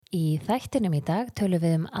Í þættinum í dag tölum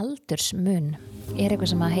við aldursmun. Eitthvað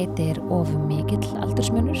sem heitir of mikill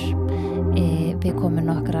aldursmunur. Við komum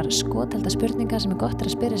nokkrar skothelda spurningar sem gott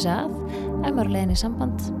að spyrja sig að ef maður leiðin í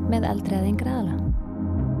samband með eldri eða yngri aðila.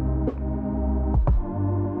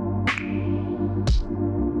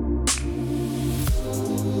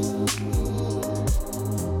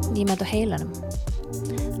 Ég með þetta á heilanum.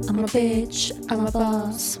 I'm a bitch, I'm a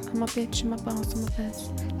boss. I'm a bitch, I'm a boss, I'm a bitch.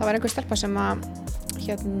 Það var einhver stelpa sem að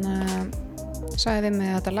sagði við mig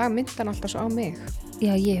að þetta lag myndan alltaf svo á mig.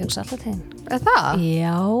 Já, ég hugsa alltaf til þín. Er það?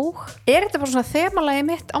 Já. Er þetta bara svona þemalagi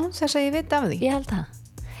mitt án þess að ég veit af því? Ég held það.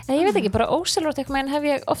 En ég veit ekki, bara ósjálfrátt eitthvað en hef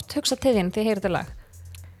ég oft hugsað til þín þegar ég heyri þetta lag.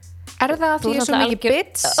 Er það að því ég er svo mikið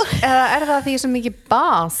bitch? Eða er það að því ég er svo mikið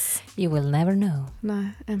boss? You will never know. Nei,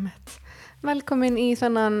 einmitt. Velkomin í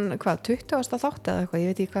þannan, 20. þátt eða eitthvað, ég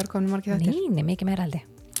veit ekki hvað komin margir þættir. Nei, mikið meira held ég.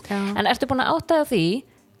 Já. En ertu búin að átta á því?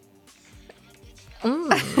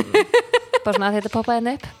 Bara svona að þetta poppaði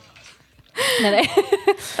henni upp? Nei.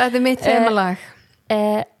 Þetta er mitt þemalag.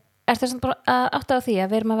 Ertu svona bara að átta á því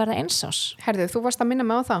að við erum að verða einsás? Herðu, þú varst að minna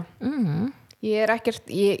mig á það. Ég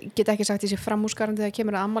get ekki sagt þessi framúskarandi þegar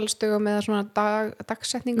kemur að afmælisdögum eða svona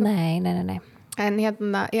dagsetningu. Nei. En já,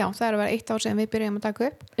 það er að vera 1 ár sem við byrjum að taka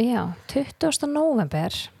upp. Já, 20.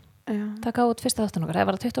 nóvember. Já. Taka út fyrsta þáttan okkar, það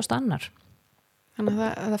var 22. Þannig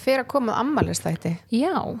að það fer að koma afmælisþætti.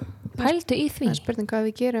 Já, pældu í því. Það er spurning hvað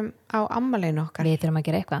við gerum á afmælinu okkar. Við þurfum að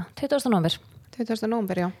gera eitthvað. 20. nóvember. 20.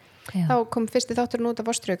 nóvember, já. Þá kom fyrsti þátturinn út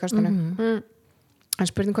af ástriðukastinu. En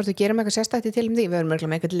spurning hvort við gerum eitthvað sérstætti til því. Við verum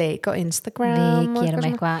með eitthvað leik á Instagram. Við gerum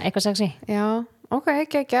eitthvað sexy. Já, ok.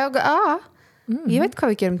 Ég veit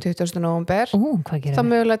hvað við gerum 20. nóvember. Hvað gerum við? Þá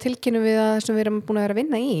mögulega tilkynnum við að þessum við erum búin að vera að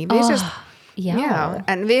vinna í.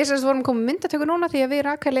 En við vorum komið myndatöku núna því að við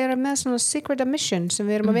Rakel erum með svona secret mission sem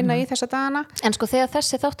við erum að vinna í þessa dagana. En sko þegar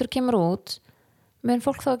þessi þáttur kemur út mun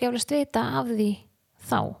fólk þá ekki eflaust vita af því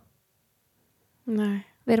þá? Nei.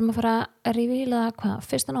 Við erum að fara að revíla það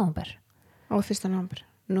 1. nóvember? Á 1. nóvember.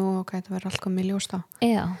 Nú, ok, það verður alltaf milljós þá.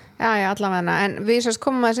 Já, allavega. En við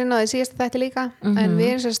komum að sinna því síðasta þætti líka. En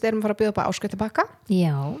við erum að fara að bjóða upp á áskriftabakka.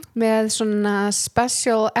 Já. Með svona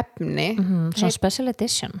special efni. Svona special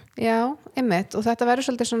edition. Já, einmitt. Og þetta verður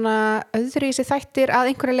svolítið svona öðruvísi þættir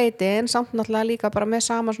að einhverju leiti en samt náttúrulega líka bara með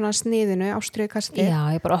sama svona sniðinu ástriðukasti. Já,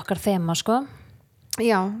 ég bara okkar þema, sko.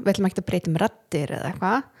 Já, við ætlum ekki að breyta raddir eða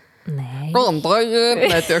eitthvað. Nei.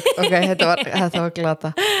 Ok, þetta var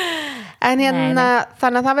glata. En þannig að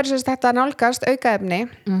það verður þetta nálgast aukaefni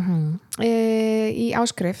í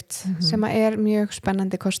áskrift sem er mjög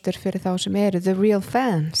spennandi kostur fyrir þá sem eru the real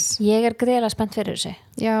fans. Ég er greiðlega spennt fyrir þessu.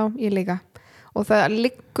 Já, ég líka. Og það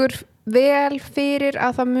liggur vel fyrir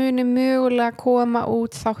að það muni mögulega koma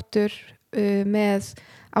út þáttur með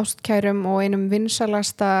ástkærum og einum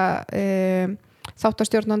vinsalasta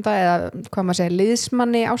þáttastjórnanda eða hvað maður segir,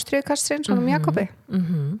 liðsmanni ástriðukastsins, svona Jakobi.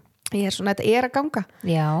 Þetta er að ganga.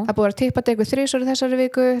 Já. Það búið að tippa þetta 3 þessari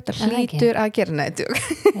viku, þetta hlýtur að gera nættu.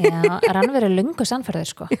 Já, er hann verið löngu sannfærður,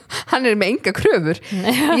 sko? Hann er með enga kröfur.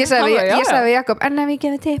 Ég sagði við Jakob, en ef ég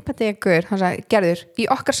gefi tippa þetta hann sagði, Gerður, í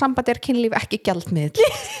okkar sambandi er kynlíf ekki gjaldmiðl.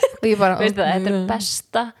 Og ég bara, veistu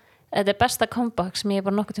það, þetta er besta comeback sem ég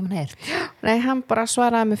bara nokkuð tímann heyrt. Nei, hann bara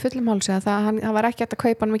svaraði með fullum hálsi að hann var ekki hægt að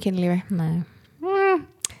kaupa hann með kynlífi. Nei.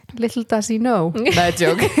 Little does he know. That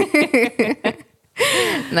joke.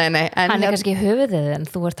 Nei, hann er kannski höfuðið en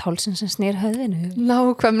þú ert hálsinn sem snýr höfðinu.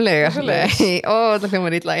 Nákvæmlega. Það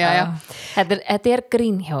hljómar illa. Þetta er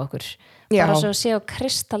grín hjá okkur. Bara svo að sé á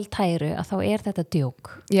kristaltæru að þá er þetta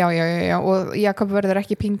djók. Já, og Jakob verður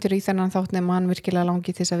ekki píntur í þennan þátt nema hann virkilega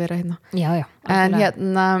langi til þess að vera hérna. Já. En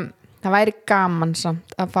það væri gaman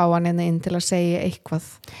samt að fá hann hérna inn til að segja eitthvað.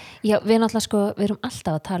 Já, við náttúrulega við erum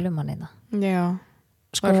alltaf að tala hann hérna. Já.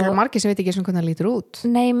 Það er margir sem veit ekki hvernig hann lítur út.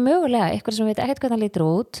 Nei, mögulega, eitthvað sem veit ekkert hvernig hann lítur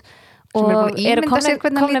út og eru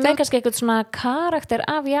komin með kannski eitthvað svona karakter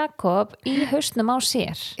af Jakob í hausnum á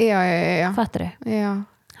sér. Já. Fattur þau? Já.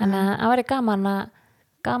 Þannig að það væri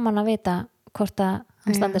gaman að vita hvort að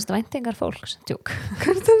hann standist væntingar fólks. Tjúk.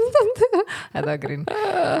 Þetta var grín.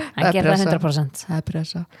 Hann gerir það 100%. Það er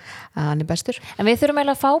pressa. Hann er bestur. En við þurfum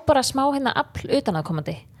eiginlega að fá bara smá afl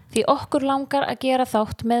utanaðkomandi. Því okkur langar að gera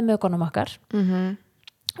þátt með mögunum okkar.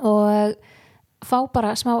 Og fá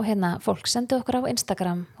bara smá fólk, sendu okkur á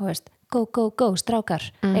Instagram og veist, go, strákar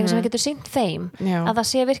eitthvað sem við getum sýnt þeim að það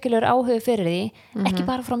sé virkilegur áhuga fyrir því ekki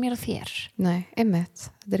bara frá mér og þér. Nei, einmitt,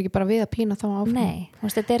 þetta er ekki bara við að pína þá áfram. Nei,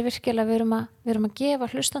 þetta er virkilega við erum að gefa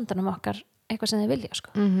hlustandanum okkar eitthvað sem þið vilja,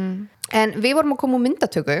 sko. En við vorum að koma úr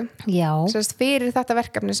myndatöku Já. Fyrir þetta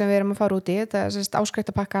verkefni sem við erum að fara út í þetta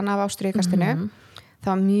áskriftabakkan af ástriðukastinu það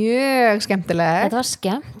var mjög skemmtilegt. Þetta var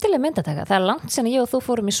skemmtileg myndataka. Það langt sinni ég og þú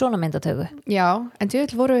fórum í svona myndatöku. Já, en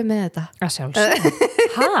djöfull vorum við með þetta. Að sjálfsögðu.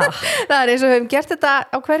 Það er eins og við hefum gert þetta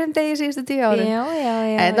á hverjum degi síðustu 10 árum. Já.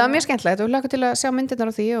 En það var mjög skemmtilegt og hlökkum til að sjá myndirnar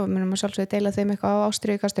á því og munum að sjálfsögðu deila þeim eitthvað á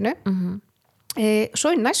ástriðukastinu.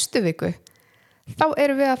 Svo í næstu viku þá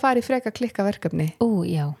erum við að fara í freka klikka verkefni.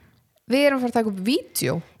 Já. Við erum að fara að taka upp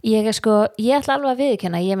vídeo. Ég ætla alveg að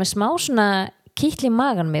viðurkenna, ég er með smá svona kýtl í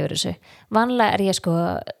maganum yfir þessu. Vanlega er ég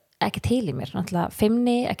ekki til í mér, náttúrulega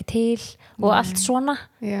feimni, ekki til og allt svona,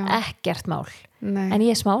 ekkert mál. En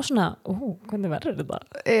ég er smá svona, hvernig verður þetta?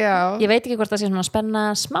 Já. Ég veit ekki hvort það sé svona spenna,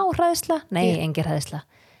 smá hræðsla, engin hræðsla.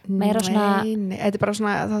 Meira svona... Nei, þetta er bara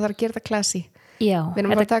svona, það þarf að gera þetta classy. Já. Við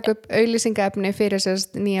erum að taka upp auglýsingaefni fyrir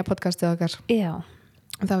sérst nýja podcastið okkar. Já.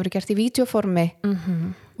 Það verður gert í vídeoformi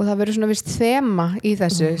og það verður svona vist þema í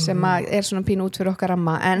þessu sem er svona pínu út fyrir okkar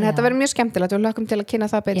ramma en þetta verður mjög skemmtilegt og hlökkum til að kynna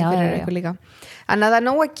það betur fyrir ykkur líka. En það er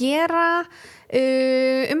nóg að gera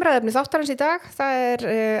umræðefni þáttarins í dag, það er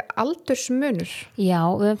aldursmunur. Já,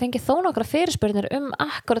 við höfum fengið þó nokkra fyrirspurnir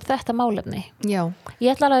akkurat þetta málefni. Já.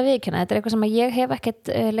 Ég ætla alveg að viðurkenna, þetta er eitthvað sem ég hef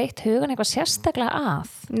ekkert leitt hugan eitthvað sérstaklega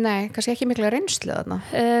að. Nei, kannski ekki mikla reynslu þarna.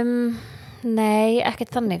 Nei,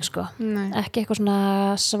 ekkert þannig Nei. Ekki eitthvað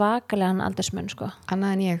svona svakalegan aldursmun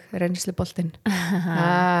Annað en ég, reynsluboltinn.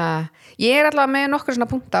 Ég er allavega með nokkur svona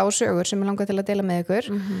punkta og sögur sem ég langar til að deila með ykkur.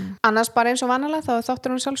 Annars bara eins og vanalega þá er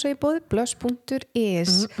þátturinn sjálfsögðu í boði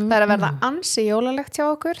blöss.is. Það er að verða ansi jólalegt hjá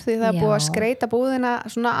okkur því það er búið að skreita búðina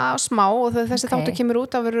svona á smá og þegar þessi þáttur kemur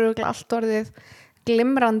út þá verður allt orðið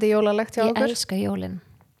glimrandi jólalegt hjá okkur. Ég elska jólin.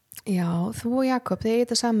 Já, þú og Jakob, þið er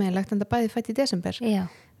þetta sameiginlegt en það bæði fætt í desember. Já.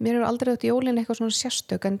 Mér eru aldrei átt jólin eitthvað svona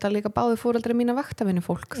sérstök en það líka báði fóreldrar mína vaktavinnu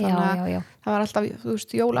fólk þannig að það var alltaf, þú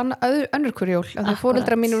veist, jól önnur hver jól, af því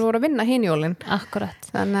fóreldrar mínur voru að vinna hinn jólin. Akkurat.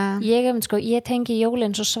 Ég tengi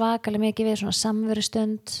jólin svo svakalega mikið við svona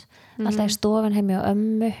samverustund, alltaf í stofan heimi á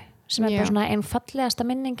ömmu sem er bara svona einn fallegasta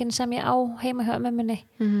minningin sem ég á heima hjá ömmu minni.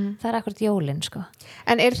 Það er akkurat jólin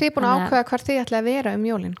En eru þið búin að ákveða hvar þið ætla að vera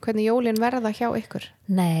jólin? Hvernig jólin verða hjá ykkur?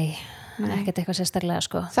 Nei, ekkert eitthvað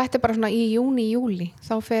sérstaklega Þetta er bara svona í júni-júli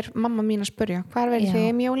þá fer mamma mín að spurja hvar verður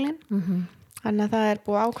þið jólin? Þannig að það er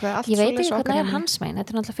búið að ákveða allt ég veit ekki hvernig er hans megin,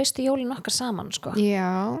 þetta er náttúrulega fyrstu jólin okkar saman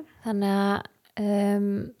Já. Þannig að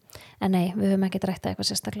en nei, við höfum ekki rætt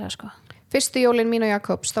eitthvað sérstaklega Fyrstu jólin mín og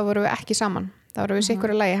Jakobs, þá vorum við ekki saman þá vorum við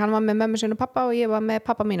sikkur í lagi, hann var með mömmu sinn og pappa og ég var með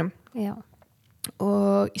pappa mínum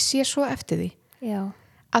og ég sé svo eftir því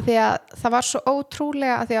að því að það var svo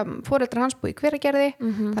ótrúlega að því að foreldrar hans búi í Hveragerði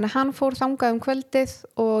þannig að hann fór þangað kvöldið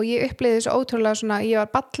og ég upplifði svo ótrúlega svona, ég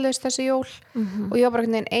var barnlaus þessi jól og ég var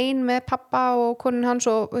bara ein með pappa og konun hans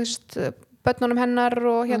og börnunum hennar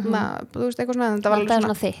og þú veist, eitthvað svona vantaði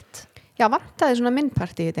svona þitt já, vantaði svona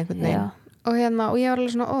minnpartí einhvern veginn og ég var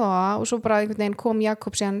alveg svona og svo bara einhvern veginn kom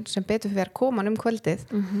Jakob sem betur fyrir koma kvöldið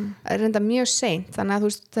reynda mjög seint þannig að þú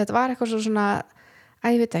veist, þetta var eitthvað svona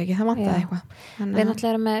ég veit ekki, það vantaði eitthvað Við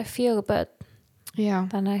náttúrulega erum með 4 börn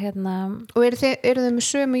þannig að Og eru þið með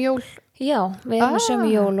sömu jól? Já, við erum með sömu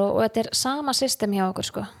jól og þetta er sama system hjá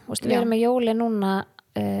okkur Við erum með jóli núna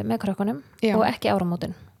með krökkunum og ekki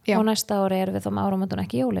áramótin og næsta ári erum við þá með áramótin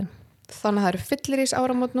ekki jólin Þannig að það eru fylliris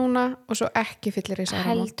áramót núna og svo ekki fylliris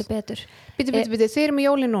áramót Heldur betur Bíddu, þið eru með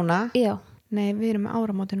jólin núna? Já Nei, við erum með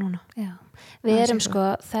áramótin núna Við erum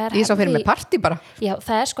það er Ég sá fyrir með partí bara Já,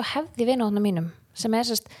 það er hefði vinahóttna mínum sem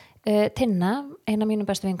er Tinna, eina mínum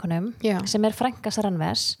bestu vinkonum sem er frænka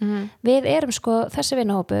Saranves Við erum þessi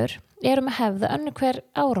vinahópur erum með hefða önnu hver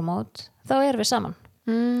áramót þá erum við saman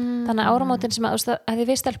Þannig að áramótin sem að því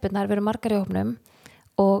við stelpunnar við erum margar í hópnum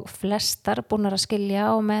og flestar búnar að skilja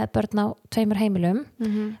og með börn á 2 heimilum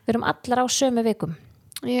við erum allar á sömu vikum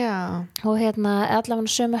og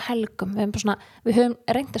allavega sömu helgum við höfum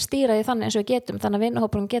reynt að stýra því þannig eins og við getum þannig að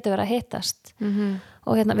vinahópurum getur verið að hittast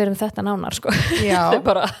og við erum þetta nánar það er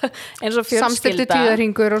bara eins og fjölskylda samstilltu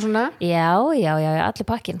tíðarhingur og svona já,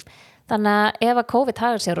 allir pakkin þannig að ef að COVID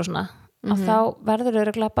hagur sér og svona og þá verður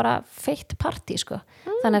örugglega bara feitt partí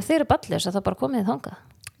þannig að ef þið eru balljus þá bara komið þið þangað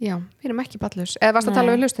Já, við erum ekki ballus. Eða varst að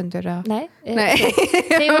tala við hlustendur? Nei.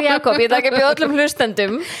 Þið og Jakob, ég þakka bjóð öllum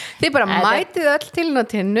hlustendum. Þið bara mætið öll til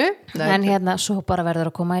náttinu. En svo bara verður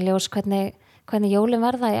að koma í ljós hvernig jólin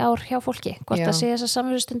verða í ár hjá fólki. Hvort að sé þessar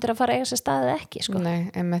samverustundir að fara að eiga sér staðið ekki. Nei,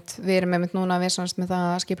 við erum núna að vesast með það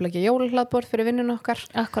að skipuleggja jólahlaðborð fyrir vinnun okkar.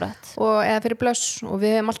 Akkurat. Eða fyrir blöss og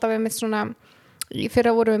við hefum alltaf svona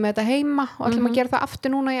fyrir vorum við með þetta heima og ætlum að gera það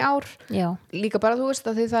aftur núna í ár líka bara þú veist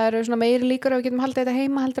að því það eru svona meiri líkur að við getum haldið þetta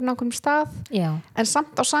heima heldur en ákveðnum stað en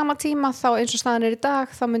samt á sama tíma þá eins og staðan er í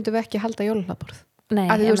dag þá myndum við ekki halda jólahlaðborð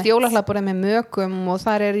að þú veist, jólahlaðborðið með mökum og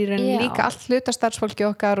þar í rauninni líka allt hlutastarfsfólki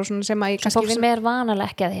okkar og svona sem að ég kannski fólk sem vanalega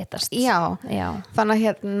ekki að hittast þannig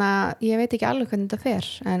að ég veit ekki alveg hvernig þetta fer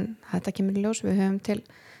en þetta kemur í ljós, við höfum til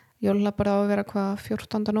jólahlaðborðið á að vera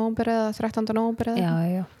 14. nóvember eða 13. nóvember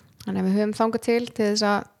þannig að við höfum þangað til þess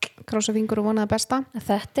að krása fingur og vona það besta.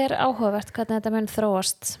 Þetta áhugavert hvernig þetta mun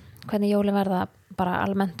þróast, hvernig jólin verða bara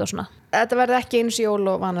almennt og svona. Þetta verði ekki eins jól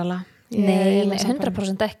og vanalega. Nei,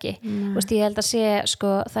 100% ekki. Vist, ég held að sé,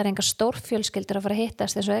 það engar stórfjölskyldur að fara að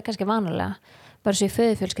hittast eins og það kannski vanalega. Bara svo í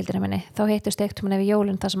föðufjölskyldinu minni, þá hittust einhvern veginn yfir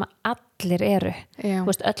jólin það sem allir eru.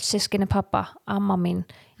 Vist, öll systkini pappa, amma mín,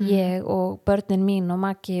 ég og börnin mín og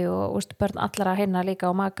maki og vist, börn allara hinna líka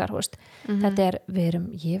og makar. Þetta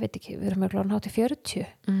ég veit ekki, við erum mjög hátt í 40.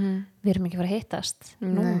 Við erum ekki að fara að hittast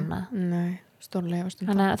núna. Nei, stórlega.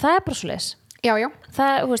 Þannig að það bara svoleiðis. Já.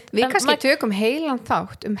 Við kannski tökum heilan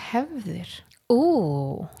þátt hefðir.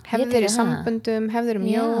 Hefðir í samböndum, hefðir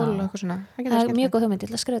jól og eitthvað svona. Það mjög góð hugmynd, ég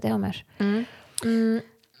ætla að skrifa þetta hjá mér.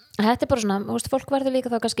 Þetta bara svona, fólk verður líka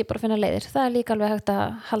þá kannski bara að finna leiðir. Það líka alveg hægt að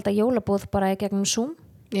halda jólabúð bara í gegnum Zoom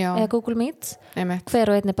eða Google Meet.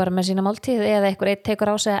 Hver og einni bara með sína máltíð eða einhver einn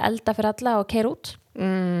tekur á sig að elda fyrir alla og keyra út.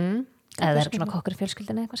 Eða það svona kokkur í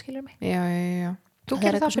fjölskyldinni eitthvað skilur mig. Já. Þú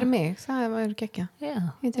gerir það fyrir mig, það var gekkja.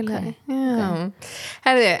 Ég til það.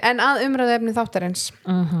 Herðu, en að umræðuefni þáttarins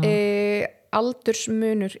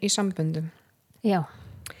aldursmunur í samböndum. Já.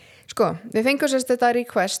 Sko, við fengum sérst þetta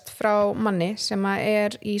request frá manni sem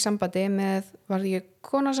í sambandi með, var það ekki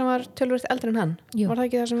kona sem var tölvöld eldri en hann? Var það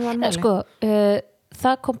ekki það sem var máli? Sko,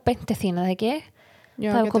 það kom beint til þín, eða ekki?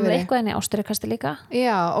 Já, það komið eitthvað inn í ástyrikasti líka.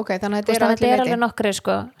 Já, ok, þannig að þetta er alveg nokkri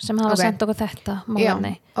sem hafa sendt okkur þetta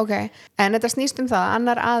málefni. Ok, en þetta snýst það að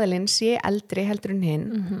annar aðilinn sé eldri heldur en hinn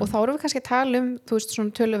og þá erum við kannski að tala þú veist,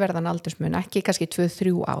 svona töluverðan aldursmun, ekki kannski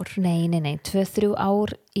 2-3 ár. Nei, 2-3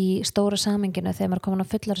 ár í stóra samhenginu þegar maður komin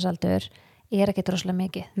á fullorðsaldur ekki droslega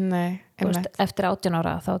mikið. Nei, eftir 18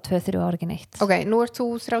 ára þá 2-3 ár ekki neitt. Ok, nú ert þú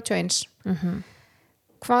 31.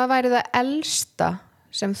 Hvað væri það elsta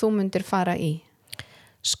sem þú myndir fara í?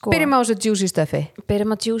 Byrjum á þessu juicy stuffi.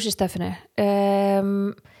 Byrjum á juicy stuffinu.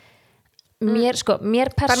 Mér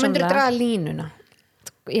persónulega. Hvað myndir draga línuna?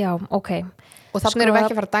 Já, ok. Og þannig erum við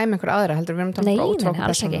ekki að fara að dæma einhver aðra heldur, við erum að Nei,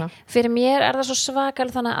 alls ekki. Fyrir mér það svo svakal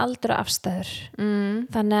þannig að aldur og afstæður.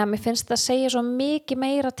 Þannig að mér finnst það að segja svo mikið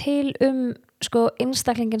meira til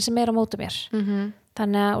einstaklingin sem á móti mér.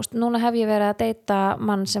 Þannig að núna hef ég verið að deyta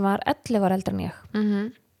mann sem var 11 ára eldri en ég.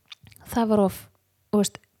 Það var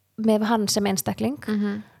með hann sem einstakling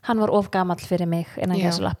hann var of gamall fyrir mig innan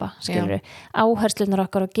gæsalappa, skilurðu. Áherslunar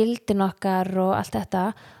okkar og gildin okkar og allt þetta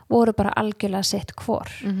voru bara algjörlega sitt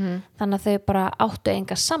hvor þannig að þau bara áttu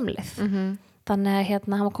enga samlið þannig að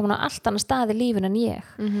hann var komin á allt annar stað í lífinu en ég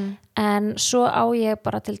en svo á ég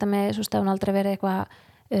bara til dæmis svo stafn aldrei verið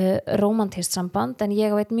eitthvað rómantist samband en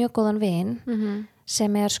ég á eitt mjög góðan vin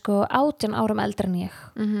sem 18 árum eldri en ég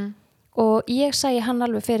og ég sæi hann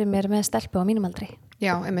alveg fyrir mér með stelpu á mínum aldri.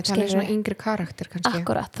 Já, einmitt, hann svona yngri karakter kannski.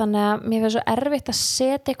 Akkurat, þannig að mér finnst svo erfitt að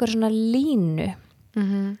setja eitthvað svona línu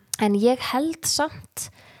en ég held samt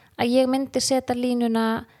að ég myndi setja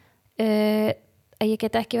línuna að ég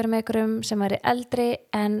get ekki verið með einhverjum sem væri eldri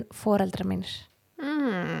en foreldrar mínir.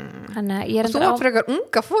 Þannig að ég og þú átt frekar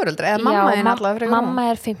unga foreldra eða mamma þín allavega frekar mamma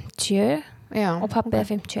er 50 og pabbi er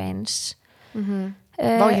 51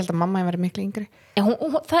 Vá, ég held að mamma væri miklu yngri.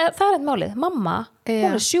 Það er eitt málið, mamma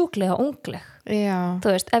hún er sjúklega og ungleg. Þú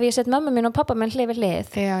veist, ef ég set mamma mín og pappa minn hlið við hlið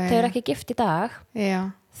þau eru ekki gift í dag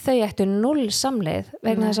þau ættu 0 samleið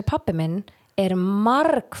vegna þess að pappi minn er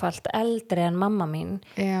margfalt eldri en mamma mín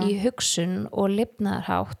í hugsun og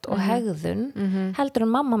lifnaðarhátt og hegðun heldur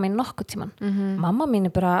en mamma mín nokkuð tíman. Mamma mín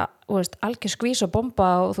er bara algjör skvís og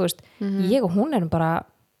bomba og þú veist, ég og hún erum bara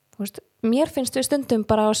mér finnst við stundum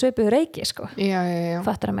bara á svipuðu reiki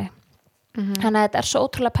fattar að mig þannig að þetta er svo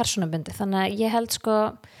ótrúlega persónubundið þannig að ég held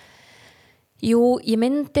jú, ég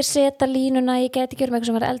myndi setja línuna ég geti ekki verið með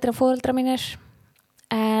eitthvað sem var eldri en foreldrar mínir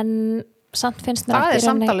en samt finnst mér það er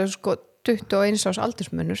samtalið 21 árs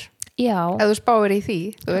aldursmunur ef þú spáir í því,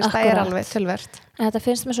 þú veist, það er alveg tölvert en þetta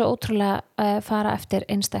finnst mér svo ótrúlega fara eftir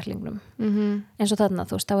einstaklingnum eins og þarna,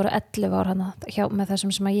 þú veist, það voru 11 ár hjá með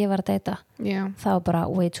þessum sem ég var að deyta það var bara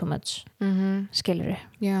way too much skilurðu?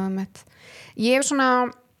 Já, mitt ég hef svona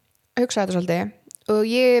hugsað þetta svolítið og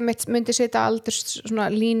ég myndi setja aldurs svona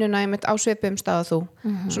línuna á svipum stað þú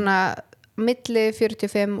svona milli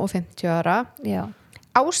 45 og 50 ára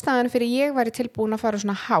ástæðan fyrir ég væri tilbúin að fara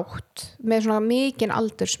svona hátt með svona mikinn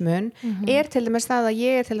aldursmun til dæmis það að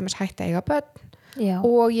ég til dæmis hætt að eiga börn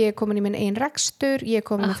og ég er komin í minn einn rekstur ég er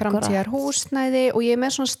komin í framtíðar húsnæði og ég er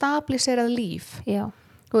með svona stabiliserað líf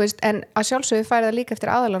þú veist, en að sjálfsögðu færi það líka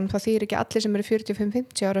eftir aðalanum, það þýr ekki allir sem eru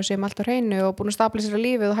 45-50 ára sem allt á hreinu og búin að stapla sér á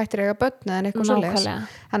lífið og hættir eiga börn en eitthvað svoleiðis.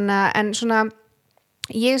 En svona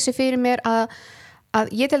ég sé fyrir mér að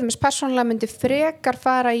ég til dæmis persónulega myndi frekar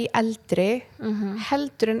fara í eldri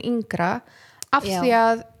heldur en yngra af því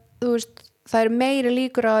að þú veist það meiri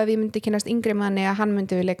líkur á að ég myndi kynast yngri manni að hann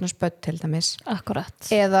myndi við eignast börn til dæmis. Akkurat.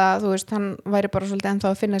 Eða þú veist, hann væri bara svolítið ennþá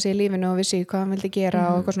að finna sig í lífinu og vissi hvað hann vildi gera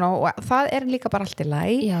og eitthvað svona og það líka bara allt í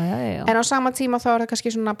lagi. Já. En á sama tíma þá það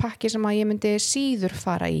kannski svona pakki sem að ég myndi síður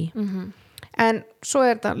fara í. En svo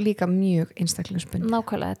þetta líka mjög einstaklingsbundið.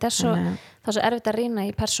 Nákvæmlega, það er svo erfitt að rýna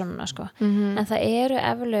í persónuna sko. En það eru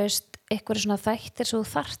eflaust einhverju svona þættir sem þú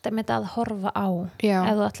þarft að horfa á ef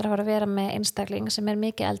þú ætlar að fara að vera með einstakling sem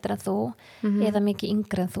mikið eldri en þú eða mikið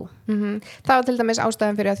yngri en þú. Það var til dæmis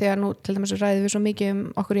ástæðan fyrir að því að nú til dæmis ræðum við svo mikið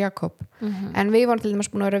okkur Jakob en við vorum til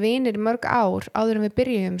dæmis búin að vera vinir í mörg ár áður en við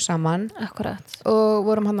byrjum saman. Akkurat. Og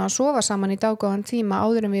vorum hann að sofa saman í dágóðan tíma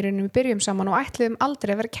áður en við byrjum saman og ætluðum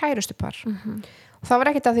aldrei að vera kærustupar. Og það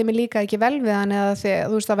var ekkert að því mér líka ekki vel við hann eða því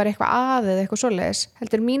þú veist það var eitthvað eða eitthvað svoleiðis.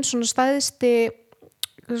 Heldur mín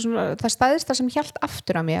það stæðista sem hélt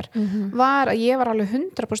aftur að mér var að ég var alveg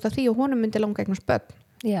 100% að því og honum myndi langa eignast börn.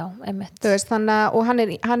 Já, einmitt. Þú veist, þannig og hann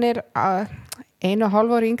er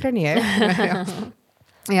 1,5 ári yngri en ég.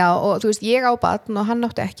 Já, og þú veist, ég á barn og hann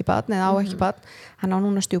átti ekki barn eða á ekki barn. Hann á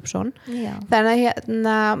núna stjúpson. Þannig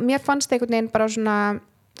að mér fannst einhvern veginn bara svona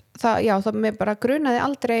það mér bara grunaði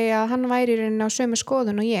aldrei að hann væri í rauninni á sömu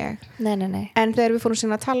skoðun og ég. Nei. En þegar við fórum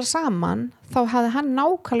síðan að tala saman þá hafði hann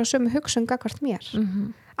nákvæmlega sömu hugsun gagnvart mér.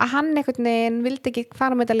 Að hann einhvern veginn vildi ekki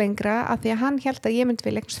fara með þetta lengra af því að hann hélt að ég myndi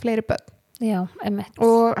vilja eignast fleiri börn. Já, einmitt.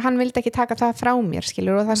 Og hann vildi ekki taka það frá mér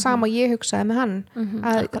skilur og það sama ég hugsaði með hann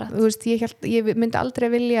að þú veist, ég myndi aldrei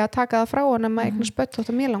vilja taka það frá hann að maður eignast börn þótt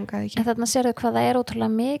að mér langaði ekki. En þarna sérðu hvað það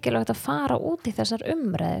ótrúlega mikilvægt að fara út í þessar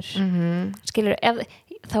umræður skilur,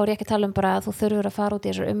 þá ég ekki að tala bara að þú þurfur að fara út í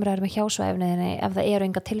þessar umræður með hjásvæfniðinni ef það eru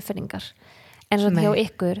enga tilfinningar en svo hjá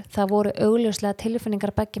ykkur, það voru augljóslega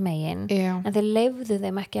tilfinningar begge megin en þeir leyfðu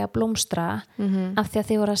þeim ekki að blómstra af því að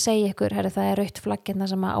þið voru að segja ykkur það rautt flaggina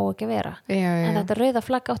sem á ekki að vera en þetta rauða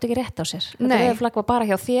flagg átti ekki rétt á sér þetta rauða flagg var bara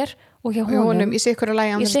hjá þér og hjá honum í sikkur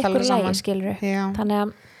lagi skilur þannig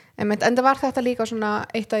að en það var þetta líka svona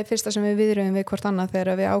eitt af því fyrsta sem við viðröðum við hvort annað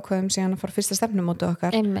þegar við ákveðum síðan að fara fyrsta stefnumótu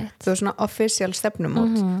okkar það var svona official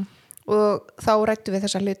stefnumót og þá rættum við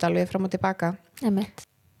þessa hluti alveg fram og tilbaka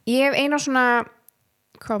ég hef eina svona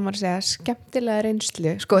hvað maður segja, skemmtilega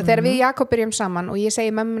reynslu sko, þegar við Jakob byrjum saman og ég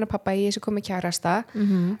segi mömmun og pappa ég sé komið kærasta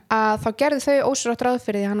að þá gerðu þau ósrátt ráð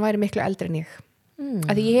fyrir því að hann væri miklu eldri en ég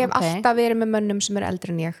að ég hef alltaf verið með mönnum sem eru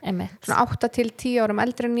eldri en ég svona 8-10 árum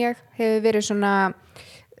eldri en ég hefur verið svona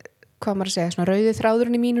hvað maður segja, svona rauði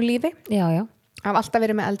þráðurinn í mínu lífi haf alltaf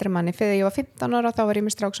verið með eldri manni þegar ég var 15 ára þá var ég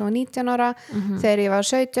með strák sem var 19 ára þegar ég var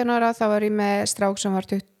 17 ára þá var ég með strák sem var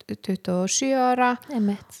 27 ára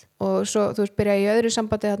og svo þú veist byrjaði ég í öðru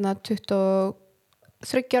sambandi þarna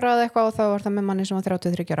 23 ára eða eitthvað og þá var það með manni sem var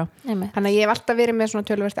 33 ára þannig að ég hef alltaf verið með svona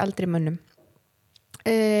töluvert eldri mönnum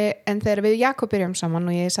en þegar við Jakob byrjum saman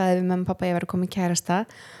og ég sagði við mamma og pappa ég var að koma í kærasta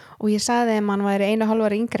og ég sagði að hann væri 1,5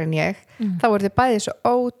 ára yngri en ég þá voru þau bæði svo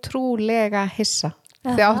ótrúlega hissa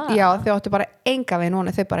þau áttu bara enga við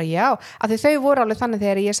núna þau bara já, af því þau voru alveg þannig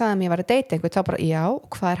þegar ég sagði að ég var að deyta einhvern þá bara já,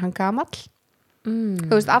 hvað er hann gamall?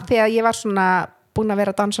 Þú veist, af því að ég var svona búin að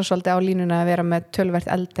vera að dansa svolítið á línuna að vera með tölvert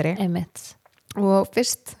eldri og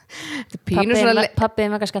fyrst pappi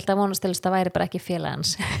var kannski alltaf vonast til þess að það væri bara ekki félag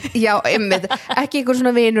hans já, ekki einhver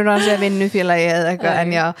svona vinur hans eða vinnufélagi eða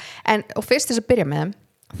eitthvað og fyrst þess að byrja með þeim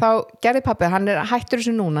þá gerði pappi, hann er hættur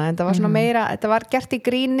þessu núna en það var svona meira, þetta var gert í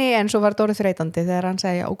gríni en svo var þetta orðið þreytandi þegar hann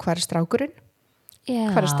segi og hvað er strákurinn?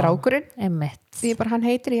 Hvað er strákurinn? Því bara hann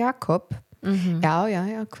heitir Jakob já,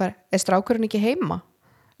 hvað er strákurinn ekki heima?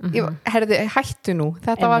 Herði, hættu nú,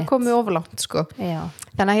 þetta var komið oflátt sko.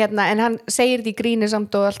 Þannig að en hann segir þetta í gríni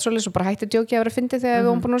samt og allt svolítið svo bara hætti djóki að vera fyndið þegar við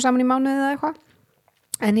vorum búin saman í mánuði eða eitthvað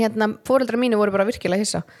en foreldrar mínu voru bara virkilega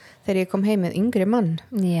hissa þegar ég kom heim með yngri mann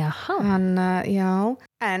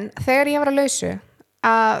en þegar ég var að lausu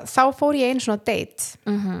þá fór ég einu svona date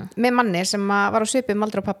með manni sem var á svipum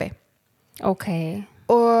aldrei á pappi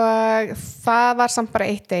og það var samt bara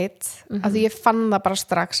eitt date af því ég fann það bara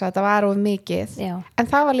strax að þetta var of mikið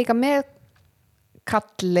en það var líka með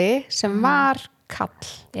kalli sem var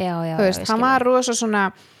kall þú veist, hann var rosa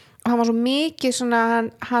svona og hann var svo mikið svona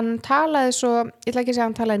hann talaði svo, ég ætla ekki að segja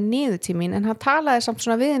hann talaði niður til mín en hann talaði samt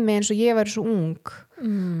svona við mig eins og ég væri svo ung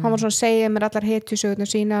hann var svona að segja mér allar hetjusögurnar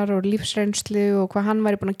sínar og lífsreynslu og hvað hann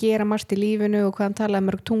væri búin að gera margt í lífinu og hvað hann talaði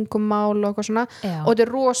mörg tungumál og eitthvað svona og þetta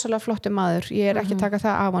er rosalega flottur maður ég er ekki að taka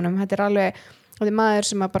það af honum þetta er alveg og því maður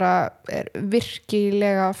sem að bara er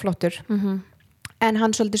virkilega flottur en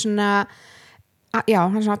hann svolítið svona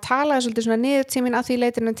hann svona talaði svolítið svona niður tíminn að því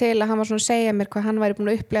leitinu til að hann var svona að segja mér hvað hann væri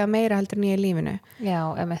búin að upplega meira heldur en ég í lífinu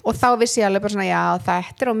og þá vissi ég alveg bara svona já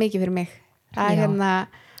þetta er á mikið fyrir mig það er hérna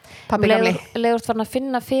pabbi gamli Legur farin að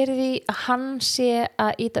finna fyrir því að hann sé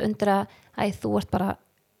að íta undir að þú ert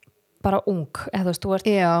bara ung eða þú ert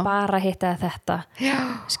bara að hitta þetta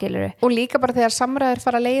skilurðu og líka bara þegar samræður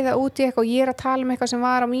fara að leiða út í eitthvað og ég er að tala um eitthvað sem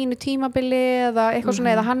var á mínu tímabili eða eitthvað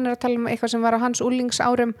svona eða hann er að tala um eitthvað sem var á hans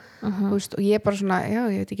úlingsárum og ég bara svona, ég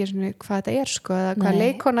veit ekki svona hvað þetta er sko eða hvað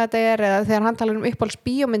leikona þetta er eða þegar hann talar um uppáhalds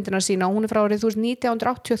bíómyndina sína og hún er frá árið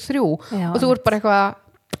 1983 og þú ert bara eitthvað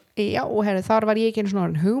þar var ég ekki einu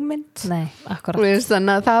svona hugmynd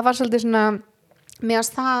þannig að það var svolítið svona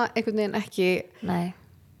meðan það einhvern veginn ekki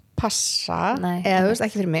passa eða þú veist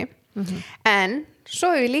ekki fyrir mig en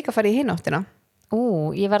svo hefur ég líka farið í hinn áttina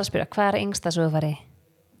ég var að spyrja, hvað er yngsta svo þú farið?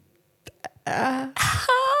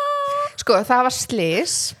 Sko það var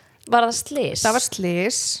slys Var það slys? Það var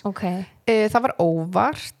slys okay. Það var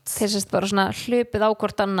óvart Þeir sést bara svona hlupið á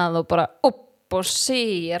hvort annað og bara upp og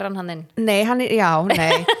sí rann hann inn Nei,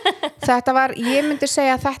 nei Þetta var, ég myndi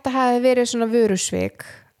segja að þetta hefði verið svona vörusvik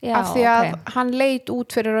af því að hann leit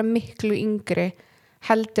út fyrir að miklu yngri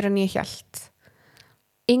heldur en ég hélt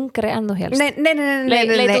yngri en þú hélst? Nei,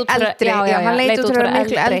 eldri hann leit út fyrir að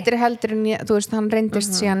miklu eldri heldur en ég, þú veist, hann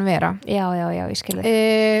reyndist síðan vera já, ég skilur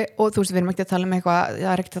og þú veist, við erum ekki að tala um eitthvað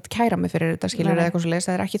það er ekkert að kæra mig fyrir þetta skilur eða eitthvað svo leiðis,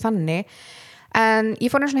 það er ekki þannig en ég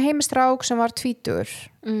fór einu svona heimistrák sem var 20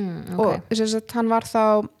 og þess að hann var þá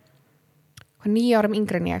 9 árum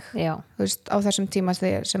yngri en ég þú veist, á þessum tíma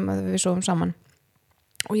sem við sofum saman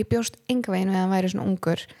og ég bjóst enga veginn við að hann væri svona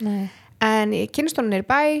ungur en ég kynnist honum niður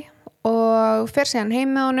bæ og fer síðan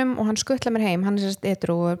heim með honum og hann skuttla mér heim, hann er sérst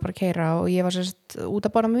edru og er bara að keyra og ég var sérst út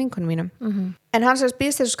að borða með vinkonum mínum en hann sérst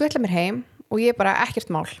býðst þess að skuttla mér heim og ég bara ekkert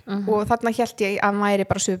mál og þarna hélt ég að hann væri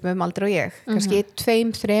bara svipum aldrei og ég kannski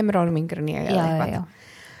 2-3 árum yngri en ég eða eitthvað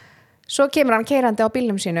svo kemur hann keyrandi á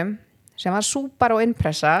bílnum sínum sem var Subaru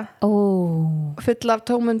Impressa full af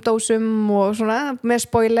tómum dósum og svona með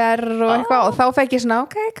spoiler og eitthvað og þá fekk ég svona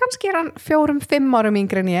kannski er hann 4-5 árum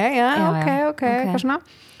yngri en ég ok, eitthvað svona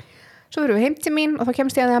svo fyrir við heim til mín og þá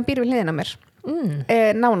kemst ég að hann býr við hliðina mér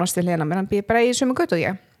nánast við hliðina mér, hann býr bara í sömu götu og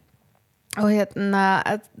ég og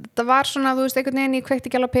það var svona, þú veist, einhvern veginn ég kveikti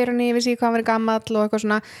ekki alveg á perunni, ég vissi ekki hvað hann var gamall og eitthvað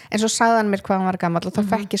svona, en svo sagði hann mér hvað hann var gamall og þá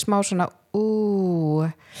fekk ég smá svona þú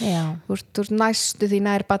veist, næstu því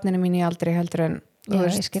nær barninu mín í aldrei heldur en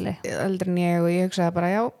eldri en ég og ég hugsaði bara,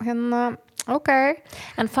 ok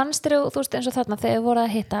En fannst þér, þú veist, eins og þarna þegar þið voru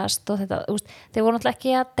að hittast og þetta, þú veist, þið voru náttúrulega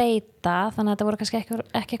ekki að deyta þannig að þetta voru kannski ekki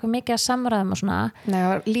eitthvað mikið að samræðum og svona Nei,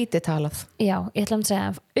 það var lítið talað Já, ég ætla að segja,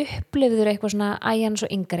 upplifður eitthvað svona æjan svo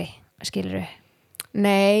yngri skilurðu?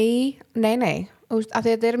 Nei af því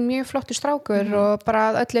þetta er mjög flottur strákur og bara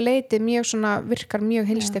að öllu leiti mjög svona virkar mjög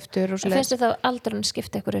heilstiftur og finnst þið þá aldurinn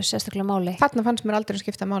skipta einhverju sérstaklega máli? Þarna fannst mér aldurinn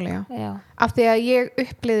skipta máli, já af því að ég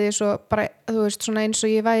upplifði svo bara, þú veist, svona eins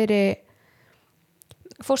og ég væri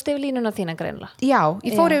Fórstu yfir línuna þína greinilega? Já,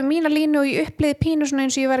 ég fór yfir mína línu og ég upplifði pínu svona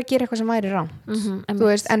eins og ég var að gera eitthvað sem væri ránt þú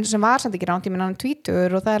veist, en sem var samt ekki ránt ég menn hann er 20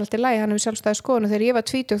 og það er alltaf lægi, hann hefur sjálfstæði skoðun og þegar ég var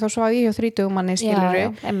 20 þá svaf ég hjá 30 manni skilurðu,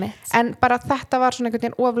 en bara þetta var svona einhvern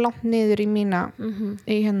veginn of langt niður í mína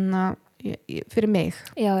í fyrir mig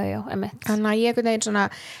þannig að ég einhvern veginn svona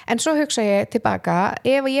en svo hugsa ég tilbaka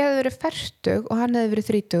ef ég hefði verið 40 og hann hefði verið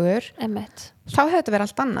 30 þá hefði þetta verið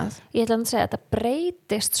allt annað Ég ætla að segja, þetta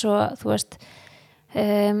breytist svo, þú veist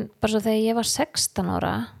bara svo þegar ég var 16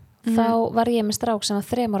 ára þá var ég með strák sem var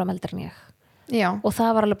 3 árum eldri en ég og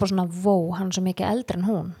það var alveg bara svona hann er svo mikið eldri en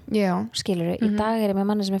hún skilurðu, í dag er ég með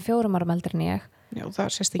manni sem er 4 árum eldri en ég það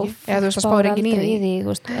sést ekki, eða þú veist að spáir enginn í því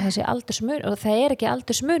veist, þessi aldursmunur, og það er ekki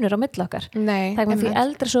aldursmunur á milli okkar Nei, það er því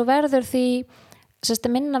eldri svo verður því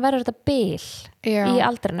minna verður þetta bil í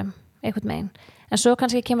aldrinum, einhvern megin en svo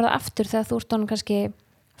kannski kemur það aftur þegar þú ert honum kannski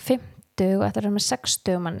 50 og þetta er með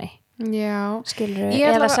 60 manni skilur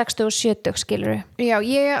eða 60 og 70 skilur Já,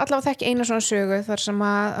 ég allavega þekki einu svona sögu þar sem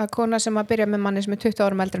að kona sem að byrja með manni sem er 20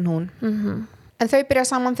 árum eldri en hún en þau byrja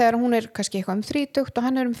saman þegar hún er kannski eitthvað 30 og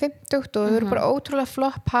hann er 50 og þau eru bara ótrúlega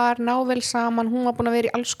flott par, ná vel saman hún var búin að vera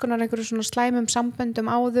í alls konar einhverju svona slæmum samböndum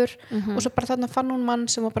áður og svo bara þarna fann hún mann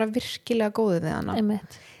sem var bara virkilega góður við hana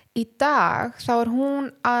Í dag þá er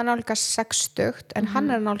hún að nálgast 60 en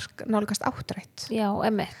hann er nálgast áttrætt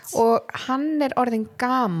og hann er orðin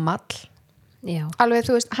gamall alveg,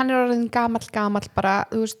 þú veist, hann er orðin gamall bara,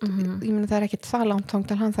 þú veist, ég meina það er ekki það langt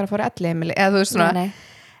til hann þarf að fara 11 heimili eða þú veist svona,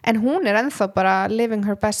 en hún er ennþá bara living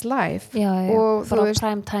her best life og þú veist,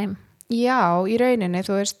 prime time Já, í rauninni,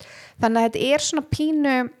 þú veist þannig að þetta svona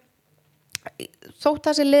pínu þótt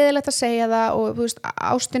það sé leiðilegt að segja það og þú veist,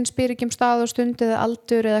 ástin spyr ekki stað og stund eða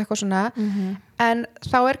aldur eða eitthvað svona en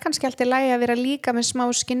þá kannski alltaf í lagi að vera líka með smá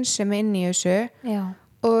skynsemi inn í þessu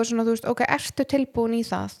og svona, þú veist, ok, ertu tilbúin í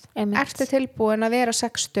það? Ertu tilbúin að vera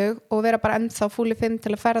 60 og vera bara ennþá fúli 5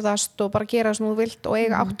 til að ferðast og bara gera sem þú vilt og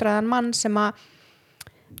eiga áttræðan mann sem að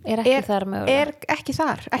ekki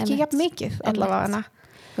þar, ekki jafn mikið allavega hana,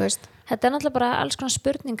 þú veist. Þetta náttúrulega bara alls konar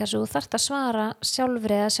spurningar sem þú þarft að svara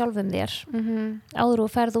sjálfri eða sjálfum þér áður og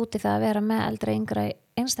ferð út í það að vera með eldri yngra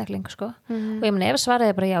einstakling sko. Og ég meni ef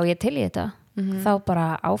svaraði bara já, ég til í þetta þá bara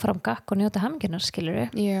áfram gakk og njóta hamingjunar, skilurðu.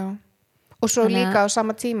 Já. Og svo líka á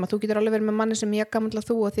sama tíma, þú getur alveg verið með manni sem ég gamall að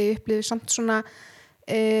þú og þið upplifið samt svona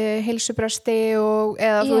heilsubresti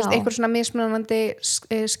eða þú veist, einhver svona mismunandi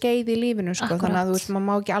skeið í lífinu sko. Þannig að þú veist, maður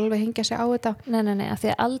má ekki alveg hengja sig á þetta. Nei, af því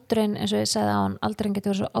að aldurinn, eins og ég sagði á hann, aldurinn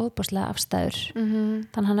getur verið svo ofboðslega afstæður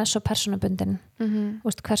þannig hann svo persónubundinn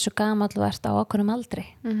veist, hversu gamall þú ert á ákveðnum aldri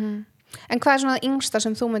En hvað svona yngsta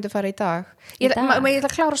sem þú myndir fara í dag? Ég ætla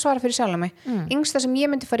að klára að svara fyrir sjálf mig Yngsta sem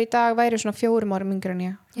ég myndi fara í dag væri svona 4 árum yngri en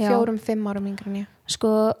ég 4-5 árum yngri en ég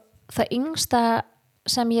Sko, það yngsta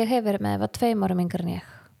sem ég hef verið með var 2 árum yngri en ég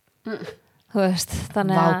þú veist,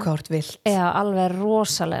 þannig að Vákárt vilt Já, alveg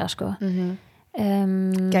rosalega sko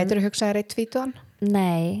Gætirðu hugsaðir eitt tvítuðan?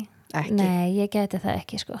 Nei, Ekki. Nei, ég gæti það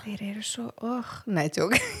ekki sko. Þeir eru svo, nei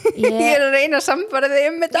tjók Ég að reyna að samfara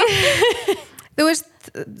þig þetta Þú veist,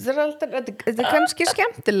 þetta kannski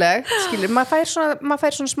skemmtilegt skilur, maður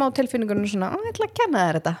fær svona smá tilfinningunum svona, ég ætla að kenna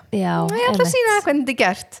þér þetta Já, ég ætla að sína það hvernig þetta er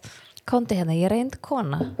gert Komdu hérna, ég reynd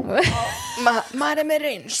kona Maður með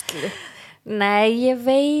reynslu Nei, ég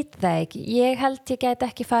veit það ekki Ég held ég gæti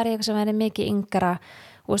ekki farið eitthvað sem verið mikið yngra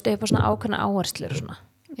og veist, upp á svona ákveðna áherslur og svona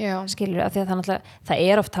skilur, af því að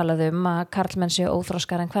það oft talað að karlmenn séu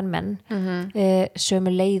óþroskar en kvenmenn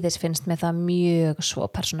sömu leiðis finnst mér það mjög svo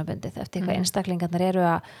persónubundið eftir hvað einstaklingarnir eru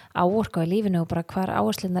að áorka í lífinu og bara hvar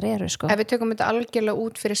áherslunar eru sko. Ef við tökum þetta algjörlega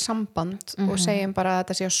út fyrir samband og segjum bara að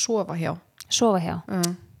þetta sé að sofa hjá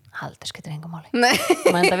Haldur skiptir engum máli Nei,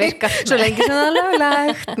 svo lengi sem það er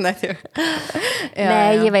löglegt Nei,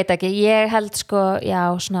 ég veit ekki ég held sko, já,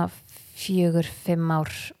 svona 4-5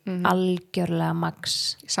 ár algjörlega max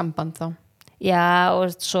samband þá já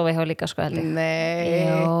og svo við hjá líka sko held ég Nei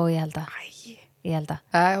Jó, ég held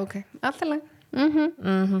að ok, alltaf lang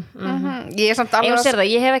ég er samt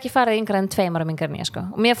alveg ég hef ekki farið yngra en 2 árum yngra en ég sko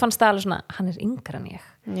og mér fannst það alveg svona, hann er yngra en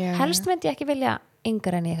ég helst myndi ég ekki vilja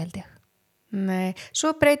yngra en ég held ég Nei,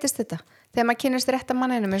 svo breytist þetta þegar maður kynnist rétta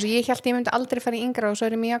manninum eins og ég held ég myndi aldrei fara í yngra og svo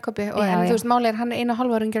erum ég Jakobi en þú veist, málið hann er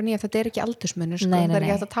 1,5 ára yngri en ég þetta er ekki aldursmunur, sko, það er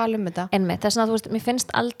ekki hægt að tala um þetta Einmitt, þess að þú veist, mér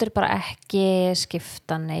finnst aldur bara ekki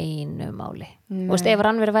skipta neinu máli Þú veist, ef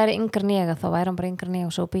hann væri yngri en ég þá væri hann bara yngri en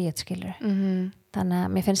ég og svo býið skilur Þannig að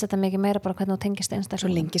mér finnst þetta mikið meira bara hvernig þú tengist einstaklega Svo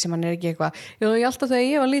lengi sem hann er ekki eitthvað ég alltaf þegar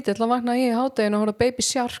ég var lítill að vakna í hádeginu og horfa Baby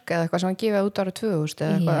Shark eða eitthvað sem hann gefið út ára 2000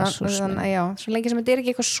 eða eitthvað svo lengi sem þetta er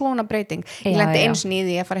ekki eitthvað svona breyting Ég lenti einu sinni í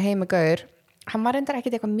því að fara heim með gaur hann var reyndar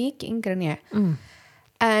ekkit eitthvað mikið yngri en ég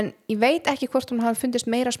en ég veit ekki hvort hún hafi fundist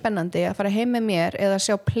meira spennandi að fara heim með mér eða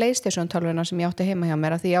sjá PlayStation 12 sem ég átti heima hjá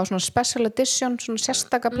mér af því ég á svona special edition svona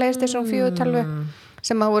sérstaka PlayStation 4 12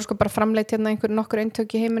 sem að voru sko bara framleitt hérna nokkur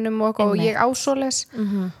eintök í heiminum og ég á svoleiðis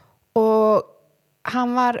og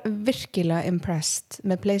hann var virkilega impressed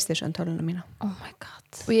með PlayStation 12 mína Oh my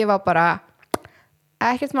god og ég var bara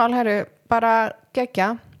ekkert mál herru, bara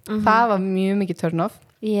geggja það var mjög mikið turn off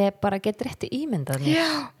Ég bara get rétti ímyndað mér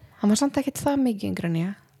hann var samt ekkert það mikið yngri en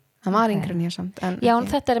ég hann var yngri en ég samt en Já, en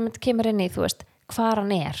þetta kemur inn í, þú veist hvar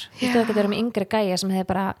hann er þú getur verið með yngri gæja sem hefði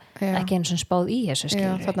bara ekki eins og spáð í þessu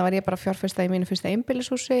skilur þannig var ég bara fjárfesta í mínu fyrsta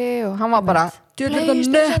einbýlishúsi og hann var bara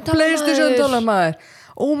PlayStation 12 maður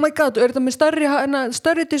oh my god, er þetta með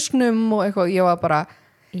stærri disknum og eitthvað, ég var bara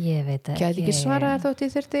ég veit ekki gæti ekki svarað þótt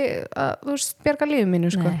ég þurfti að þú spjarga lífið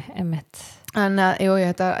mínu sko en jú,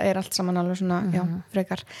 þetta er allt saman alveg svona, já,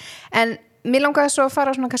 frekar en mér langaði svo að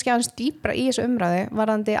fara svona kannski aðeins dýpra í þessu umræðu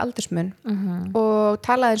varðandi aldursmun og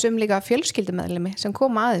tala eins líka fjölskyldumeðlimi sem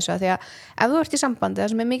koma að þessu að því að ef þú ert í sambandi það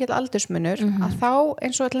sem er mikill aldursmunur að þá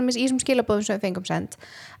eins og allir í þessum skilabóðum sem við fengum send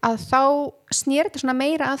að þá snýr þetta svona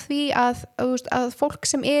meira að því að fólk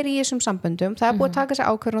sem er í þessum samböndum það er búið að taka sér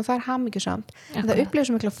ákvörðun og það er hamingjusamt en það upplifir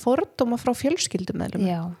svo mikla fordóma frá fjölskyldumeðlimi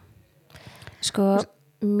Já, sko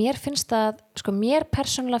mér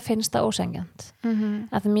persónulega finnst það ósengjant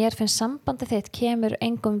að mér finnst sambandi þitt kemur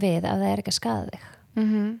engum við að það er ekki að skaða þig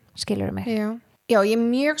skilurðu mig? Já, ég er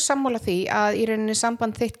mjög sammála því að í rauninni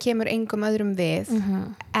samband þitt kemur engum öðrum við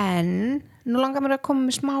en nú langar mér að koma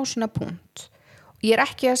með smá svona punkt ég er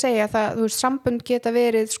ekki að segja það, þú veist, sambönd geta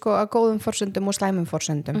verið sko að góðum forsendum og slæmum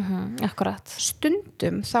forsendum. Akkurat.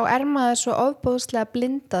 Stundum þá maður svo ofboðslega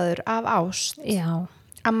blindaður af ást. Já.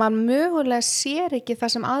 Að maður mögulega sér ekki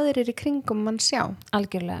það sem aðrir í kringum mann sjá.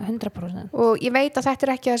 Algjörlega, 100%. Og ég veit að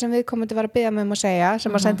þetta ekki það sem viðkomandi var að biðja mig að segja,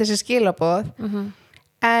 sem að sendi sér skilaboð.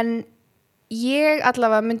 En ég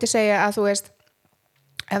allavega myndi segja að þú veist,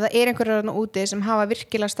 ef það einhverjar úti sem hafa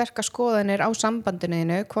virkilega sterkar skoðanir á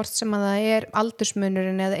sambandinu, hvort sem að það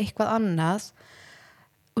aldursmunurinn eða eitthvað annað,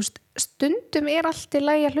 stundum allt í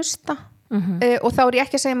lagi að hlusta. Og þá ég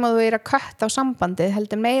ekki að segja að þú að kött á sambandið,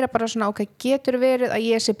 heldur meira bara svona, ok, getur verið að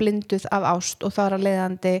ég sé blinduð af ást og þar að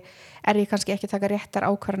leiðandi ég kannski ekki að taka réttar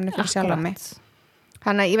ákvarðanir fyrir sjálfa mig.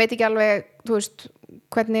 Þannig að ég veit ekki alveg, þú veist,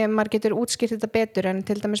 hvernig maður getur útskýrt þetta betur, en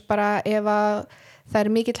til dæmis bara ef að það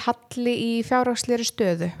mikill halli í fjárhagslegri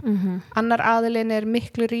stöðu. Annar aðilinn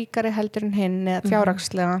miklu ríkari heldur en hinn eða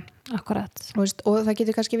fjárhagslega. Akkurat. Og það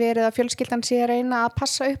getur kannski verið að fjölskyldan sé að reyna að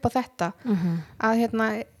passa upp á þetta. Að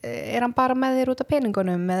hann bara með þér út af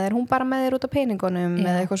peningunum eða hún bara með þér út af peningunum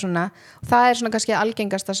eða eitthvað svona. Og það svona kannski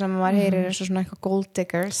algengasta sem maður heyrir svona eitthvað gold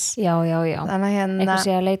diggers. Já. Þannig eitthvað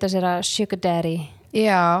sé að leita sér að sugar daddy.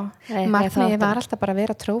 Já, markmiðið var alltaf bara að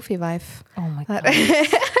vera trophy wife. Oh my god.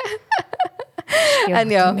 En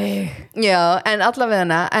en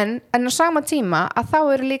allavega en á sama tíma að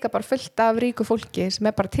þá líka bara fullt af ríku fólki sem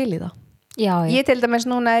bara til í það. Já. Ég til dæmis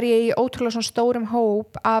núna ég í ótrúlega svona stórum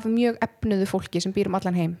hóp af mjög efnuðu fólki sem býr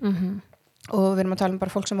allan heim. Og við erum að tala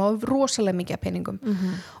bara fólk sem á rosalega mikið af peningum.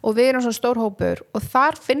 Og við erum svona stór hópur og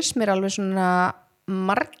þar finnst mér alveg svona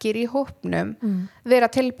margir í hópnum vera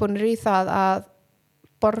tilbúnir í það að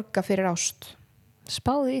borga fyrir ást.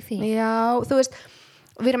 Spáðu í því. Já, þú veist,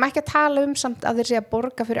 við erum ekki að tala samt að þeir sé að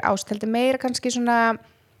borga fyrir ást, heldur meira kannski svona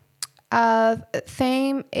að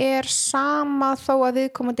þeim sama þó að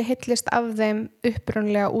viðkomandi hyllist af þeim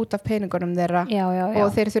upprunlega út af peningunum þeirra. Já.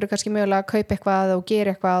 Og þeir þurfa kannski mögulega að kaupa eitthvað og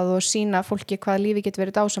gera eitthvað og sína fólki hvað lífi getur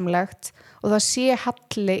verið dásamlegt og það sé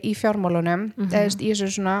halli í fjármálunum eða í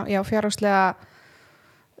þessu svona, fjárhagslega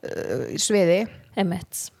sviði.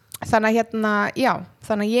 Þannig að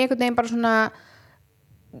þannig að ég einhvern veginn bara svona,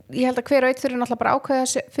 ég held að hver og einn þurfi náttúrulega bara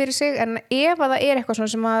ákveða fyrir sig, en ef að það eitthvað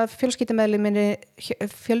svona sem að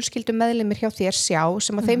fjölskyldumeðlimir hjá þér sjá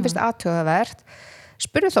sem að þeim finnst athugavert,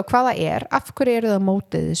 spurðu þá hvað það af hverju það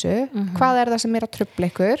mótið þessu, hvað það sem að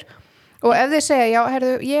trufla ykkur, og ef þið segja, já,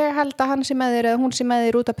 heyrðu, ég held að hann sé með þér eða hún sé með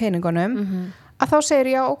þér út af peningunum, að þá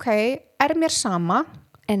segir já, ok, mér sama.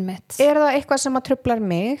 Einmitt. Það eitthvað sem að truflar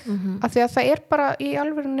mig af því að það bara í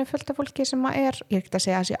alvörunni fullt af fólki sem að ég ekki að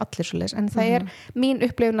segja að sé allir svoleiðis, en það mín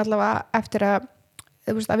upplifun allavega eftir að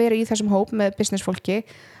vera í þessum hóp með business fólki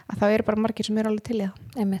að það bara margir sem alveg til í það.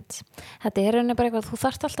 Einmitt. Þetta rauninni bara eitthvað, þú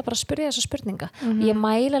þarft alltaf bara að spyrja þessa spurninga. Ég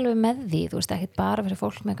mæla alveg með því, þú veist, ekki bara fyrir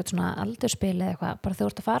fólk með eitthvað svona aldurspil eða eitthvað, bara þú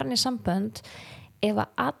ert að fara inn í sambönd, ef að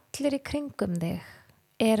allir í kringum þig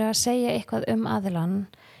að segja eitthvað aðilann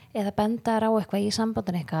eða benda á eitthvað í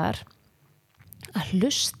sambandin ykkar, að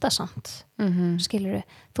hlusta samt, skilurðu,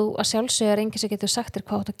 þú að sjálfsögur enginn sem getur sagt þér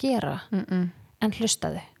hvað þú átt að gera, en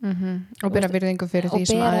hlustaðu. Og bera virðingu fyrir því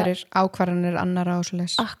sem aðrir ákvarðanir annarra og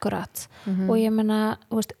svoleiðis. Akkurat. Og ég meina,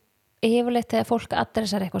 þú veist, yfirleitt þegar fólk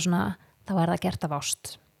adressar eitthvað svona, þá það gert af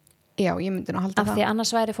ást. Já, ég myndi nú halda það. Af því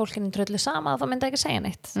annars væri fólkinu tröllu sama, þá myndi ekki segja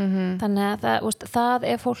neitt. Þannig að það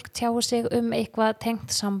fólk tjáir sig eitthvað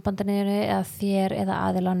tengt sambandinu eða þér eða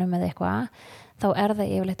aðilanum eða eitthvað, þá það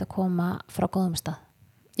yfirleitt að koma frá góðum stað.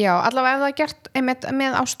 Já, allavega ef það gert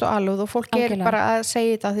með ást og alúð og fólk bara að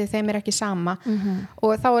segja þetta því þeim ekki sama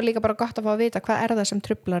og þá líka bara gott að fá að vita hvað það sem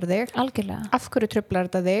truflar þig. Algjörlega. Af hverju truflar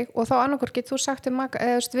þetta þig og þá annarkvort getur þú sagt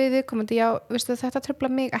við viðkomandi, já, veistu, þetta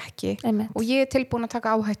truflar mig ekki. Og ég tilbúin að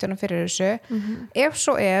taka áhættuna fyrir þessu. Ef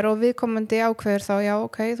svo og viðkomandi ákveður þá, já,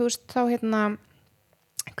 ok, þú veist, þá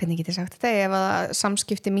hvernig get ég sagt þetta, ef að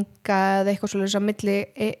samskipti minnka eða eitthvað svolítið á milli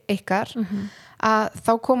ykkar, að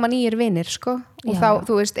þá koma nýjir vinir, sko, og þá,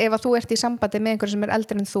 þú veist, ef að þú ert í sambandi með einhver sem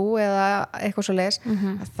eldri en þú eða eitthvað svoleiðis,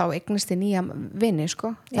 þá eignast þið nýja vini,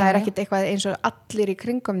 sko. Það ekkert eitthvað eins og allir í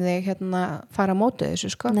kringum þig fara á móti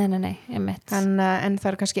þessu, sko. Nei, einmitt. En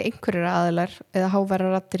það kannski einhverjir aðilar eða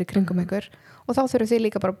háværar raddir í kringum ykkur og þá þurfum þið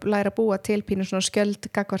líka bara að læra að búa til pínu svona skjöld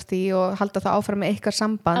gagnvart því og halda það áfram með ykkar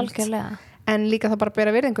samband. Algjörlega. En líka það bara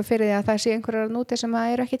bera virðingu fyrir því að það sé einhverjar núti sem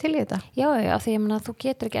ekki til í þetta. Já, því ég meina þú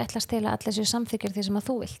getur ekki ætlast til að allir séu samþykjur því sem að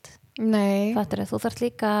þú vilt. Nei. Fattarðu, þú þarft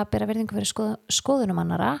líka að bera virðingu fyrir skoðunum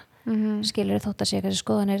annara, skilur þótt að sé að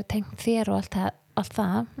skoðun tengt þér og allt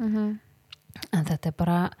það. En þetta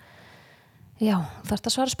bara, já, þú þarft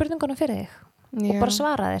að svara spurningunum fyrir þig og bara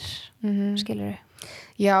svara þér, skilur.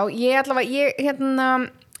 Já, ég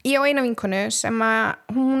ég á eina vinkonu sem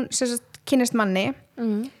að hún sem sagt, kynnist manni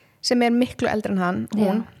sem miklu eldri en hann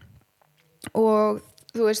hún og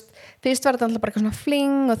þú veist, fyrst var þetta alltaf bara eitthvað svona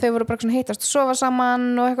fling og þau voru bara svona hittast og sofa saman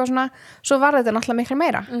og eitthvað svona, svo var þetta alltaf miklu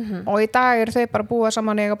meira og í dag eru þau bara búa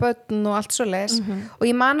saman í eitthvað börn og allt svoleiðis og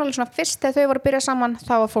ég man alveg svona fyrst þegar þau voru að byrja saman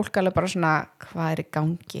þá var fólk alveg bara svona, hvað í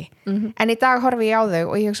gangi en í dag horfi ég á þau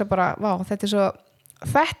og ég hugsa bara, vá,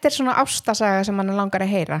 þetta er svona ástasaga sem mann langar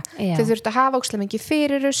að heyra þau þurftu að hafa ógeðslega mikið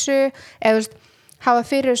fyrir þessu eða þú veist hafa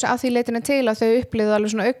fyrir þessu að því leitinu til að þau upplifðu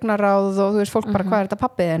alveg svona augnaráð og þú veist fólk bara hvað er þetta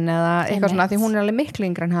pabbiðin eða eitthvað svona því hún er alveg miklu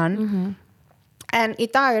yngri en hann en í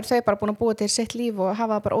dag þau bara búin að búa til sitt líf og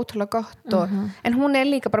hafa það bara ótrúlega gott og, en hún er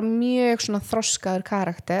líka bara mjög svona þroskaður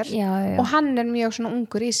karakter og hann er mjög svona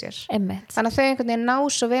ungur í sér þannig að þau einhvern veginn ná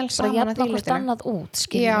svo vel saman að því leitinu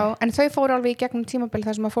en þau fóru alveg í gegnum tímabil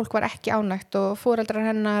þar sem að fólk var ekki ánægt og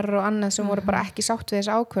foreldrar hennar og annað sem voru bara ekki sátt við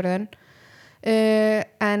þessu ákvörðun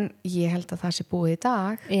en ég held að það sé búið í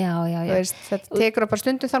dag veist, þetta tekur bara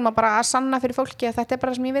stundum þarf maður bara að sanna fyrir fólki að þetta er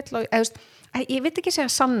bara það sem ég vill og, ég vil ekki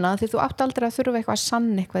segja sanna því þú átt aldrei að þurfa eitthvað að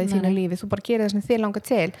sanna eitthvað í þínu lífi þú bara gerir það sem þið langar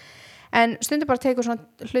til en stundum bara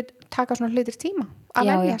taka svona hlutir tíma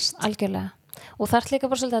að venjast algjörlega og þarf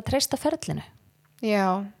líka bara svolítið að treysta ferlinu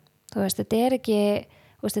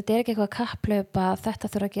þú veist, þetta er ekki eitthvað kapplaupa þetta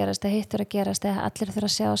þurfa að gerast eða hitt þurfa að gerast eða allir þurfa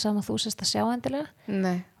að sjá saman þú sést að sjá endilega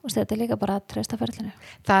þetta er líka bara að treysta ferlinu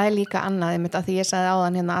það er líka annað einmitt að því ég sagði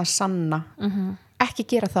áðan hérna að sanna ekki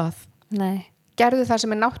gera það gerðu það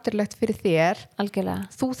sem er náttúrulegt fyrir þér algjörlega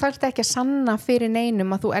þú þarft ekki að sanna fyrir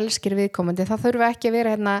neinum að þú elskir viðkomandi það þurfa ekki að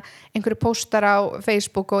vera hérna einhverju póstar á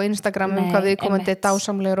Facebook og Instagram hvað viðkomandi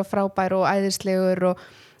dásamlegur og frábær og æðislegur og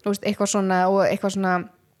veist, eitthvað svona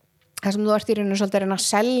það sem þú ert í rauninu svolítið að reyna að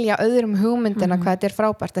selja öðrum hugmyndina hvað þetta er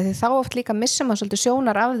frábært því þá oft líka missum maður svolítið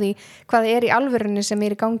sjónar af því hvað er í alvörunni sem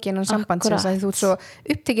er í gangi innan sambandsins að þú ert svo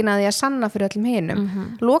upptekin að því að sanna fyrir öllum hinum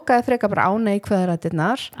lokaði frekar bara ánei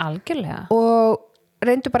kveðrættirnar algjörlega og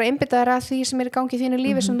reyndu bara að einbytta þér að því sem er í gangi í þínu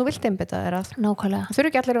lífi sem þú vilt einbytta þér að nákvæmlega það þurfi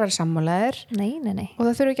ekki allir að vera sammálaðir nei. og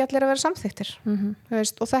það þurfi ekki allir að vera samþyktir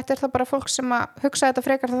og þetta er það bara fólk sem að hugsa þetta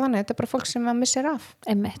frekar það þannig, þetta er bara fólk sem að missir af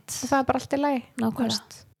og það er bara allt í lagi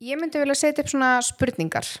ég myndi vilja setja upp svona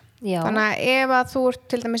spurningar þannig að ef að þú ert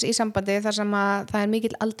til dæmis í sambandi þar sem að það er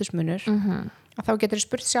mikill aldursmunur að þá getur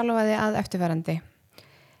spurt sjálfa þig að eftirfarandi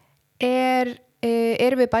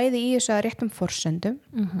erum við bæði í þessu að réttum forsendum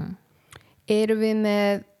erum við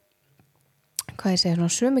með hvað ég segja,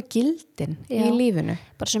 svona sömu gildin í lífinu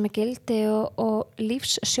bara sömu gildi og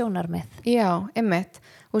lífssjónarmið einmitt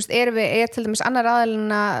þú veist, er til dæmis annar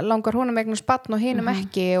aðilina langar honum eignast barn og hinum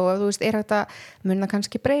ekki og þú veist, er þetta mun það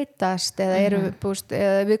kannski breytast eða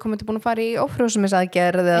eða við komum til búin að fara í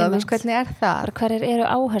ófrjósemisaðgerð eða þú veist, hvernig er það hverjar eru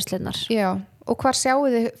áherslunar og hvar sjáu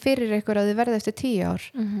þið fyrir ykkur að þið verði eftir 10 ár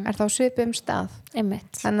er þá svipum stað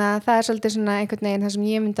þannig að það er svolítið svona einhvern veginn það sem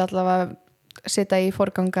ég myndi allavega setja í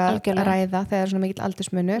forganga að ræða þegar svona mikill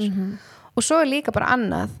aldursmunur og svo er líka bara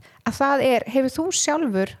annað að það hefur þú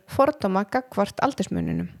sjálfur fordóma gagnvart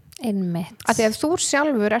aldursmuninum einmitt að því að þú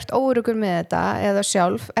sjálfur ert óöruggur með þetta eða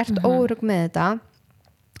sjálf ert óörugg með þetta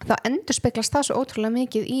þá endurspeglast það svo ótrúlega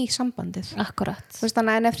mikið í sambandið akkurat veist,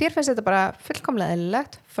 þannig en ef þér finnst þetta bara fullkomlega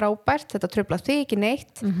eðlilegt frábært, þetta truflar þig ekki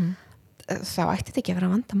neitt þá ætti þetta ekki að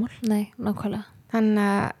vera vandamál nei, nákvæmlega þannig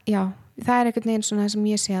að já, það er einhvern veginn svona það sem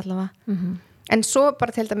ég sé allavega en svo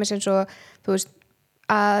bara til dæmis eins og þú veist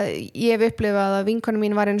að ég hef upplifað að vinkonu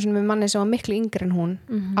mín var einu svona með manni sem var miklu yngri en hún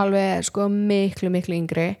alveg sko miklu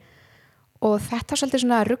yngri og þetta svolítið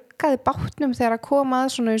svona ruggaði bátnum þegar að koma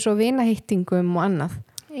að svona eins og vinahittingum og annað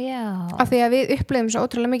af því að við upplifum svo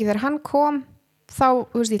ótrúlega mikið þegar hann kom þá,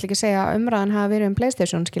 þú veist, ég ætla ekki að segja að umræðan hafa verið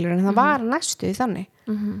PlayStation skilur en það var næstu í þannig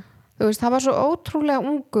þú veist, það var svo ótrúlega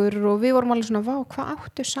ungur og við vorum alveg svona, vá, hvað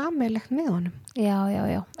áttu sameiginlegt með honum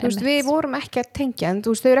já þú veist, við vorum ekki að tengja en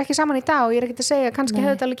þú veist, þau eru ekki saman í dag og ég er ekki að segja kannski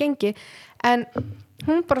hefði þetta alveg gengi en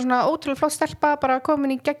hún bara svona ótrúlega flott stelpa bara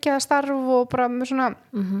komin í geggjaða starf og bara með svona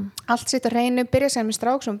allt sitt að reynu byrja sér með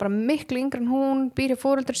strák sem bara miklu yngri en hún býr hjá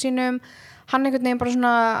foreldrum sínum hann einhvern veginn bara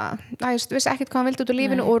svona vissi ekkert hvað hann vildi út úr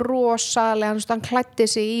lífinu og rosalega hann klæddi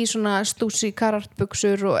sig í svona stúsi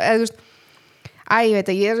karartbuxur og eða þú veist ég veit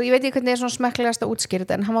ekki hvernig það er svona smekklegast að útskýra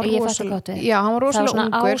en hann var rosalega svona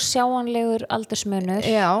ungur ásjáanlegur aldursmunur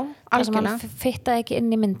það sem hann fittaði ekki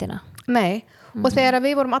inn í myndina nei og þegar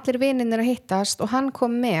við vorum allir vininir að hittast og hann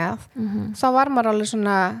kom með þá var maður alveg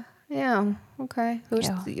svona ok, þú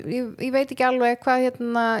veist ég veit ekki alveg hvað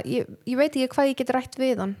ég veit ekki hvað ég get rætt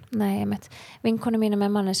við hann nei, vinkonu mínu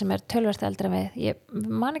með manni sem er tölvert eldri með ég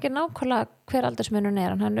man ekki nákvæmlega hver aldursmunun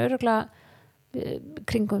er hann er örugglega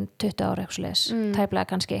kringum 20 ára tæplega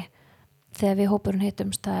kannski þegar við hópurinn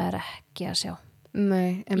hittumst það ekki að sjá.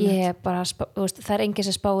 Nei, ég bara, það enginn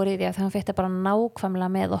sem spáir í því að hann fyrta bara nákvæmlega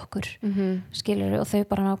með okkur skilur og þau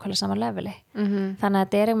bara nákvæmlega sama leveli þannig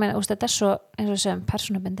að þetta er svo eins og sem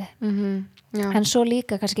persónubundi en svo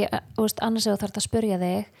líka kannski annars ef þú þarft að spyrja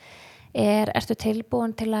þig ertu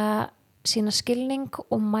tilbúin til að sína skilning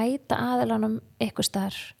og mæta aðilanum ykkur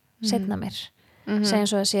staðar seinna mér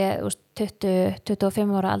segjum svo að sé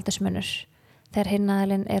 20-25 ára aldursmunur þegar hinn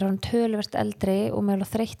aðilinn hann töluvert eldri og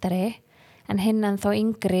mögulega þreyttari en hinn en þá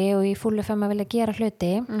yngri og í fullu fem að vilja gera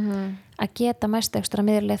hluti að geta mest ekstra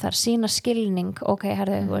miðurlega þar sína skilning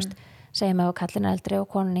segjum að kallin eldri og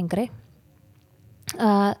konan yngri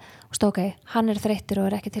hann þreyttur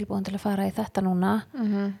og ekki tilbúin til að fara í þetta núna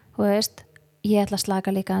ég ætla að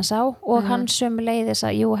slaka líka hans á og hann sömuleiðis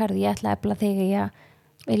að ég ætla að efla þig í að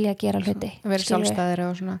vilja gera hluti vera sjálfstæðir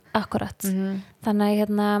og svona akkurat, þannig að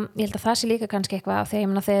ég held að það sé líka kannski eitthvað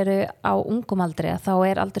þegar þeir eru á ungum aldri að þá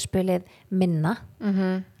aldurspilið minna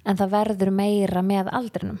en það verður meira með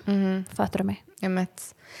aldrinum fattur mig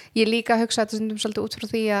ég líka að hugsa þetta svolítið út frá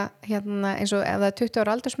því að eins og ef það 20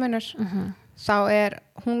 ára aldursmunur þá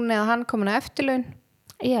hún eða hann komin að eftirlaun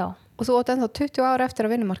og þú átt ennþá 20 ára eftir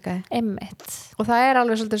að vinnumarkaði og það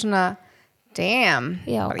alveg svolítið svona damn,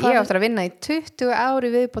 ég áttur að vinna í 20 ári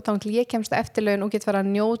viðbót til ég kemst að eftirlaun og get fara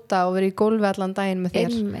að njóta og vera í gólfi allan daginn með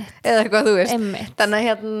þér eða eitthvað þú veist þannig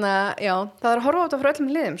að það að horfa á þetta frá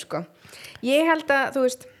öllum liðum sko. Ég held að þú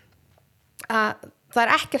veist að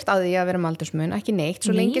það ekkert að því að vera með aldursmun, ekki neitt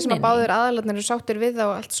svo lengi sem að báður aðalarnir eru sáttir við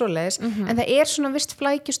það og allt svoleiðis, en það svona vist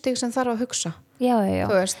flækjustig sem þarf að hugsa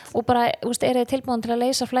og bara, þið tilbúin til að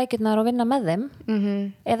leysa flækjurnar og vinna með þeim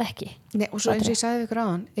eða ekki Nei, og svo eins og ég sagði ykkur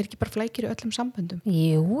áðan, ekki bara flækjur í öllum samböndum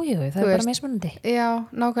Jú, það bara mismunandi Já,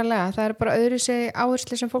 nákvæmlega, það bara öðru sig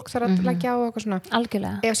áherslu sem fólk þarf að leggja á eitthvað svona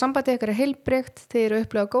Algjörlega Ef sambandið ykkur heilbrigt, þið eru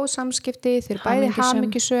upplifað góð samskipti, þið eru bæði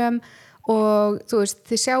hamingjusöm og þú veist,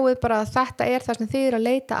 þið sjáuð bara að þetta það sem þið eru að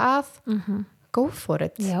leita að go for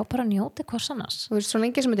it Já, bara njóti hvers annars Þú veist, svo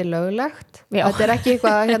lengi sem þetta löglegt þetta ekki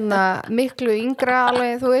eitthvað miklu yngra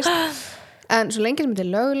alveg, þú veist en svo lengi sem þetta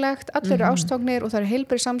löglegt, allir eru ástóknir og það eru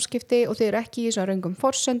heilbrigð samskipti og þið eru ekki í svona röngum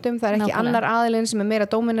forsendum, það ekki annar aðilinn sem meira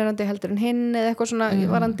dóminerandi heldur en hinn eða eitthvað svona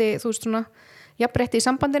varandi, þú veist svona jafnrétti í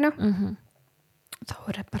sambandinu þá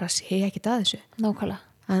bara að segja ekki að þessu Nákvæmlega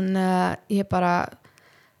En ég bara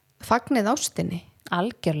fagnið ástinni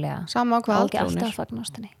Algjörlega Sama á hvað aldrei hún alltaf fagna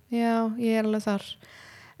ástinni Já, ég alveg þar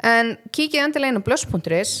En kíkið endilega inn á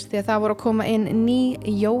blöss.is því að það voru að koma inn ný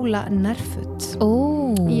jólanærföt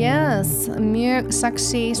Yes, mjög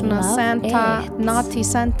sexy svona Santa, naughty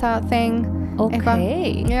Santa thing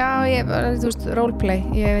Já, þú veist, roleplay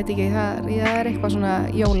ég veit ekki, það eitthvað svona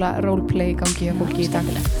jóla roleplay í gangi að fólki í dag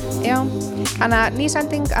Já, þannig að ný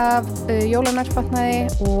sending af jólanærfatnaði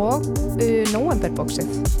og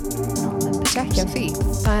novemberboxið Tjekkja því,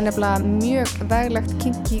 það nefnilega mjög veglegt,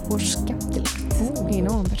 kinky og skemmtilegt í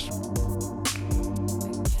nóvember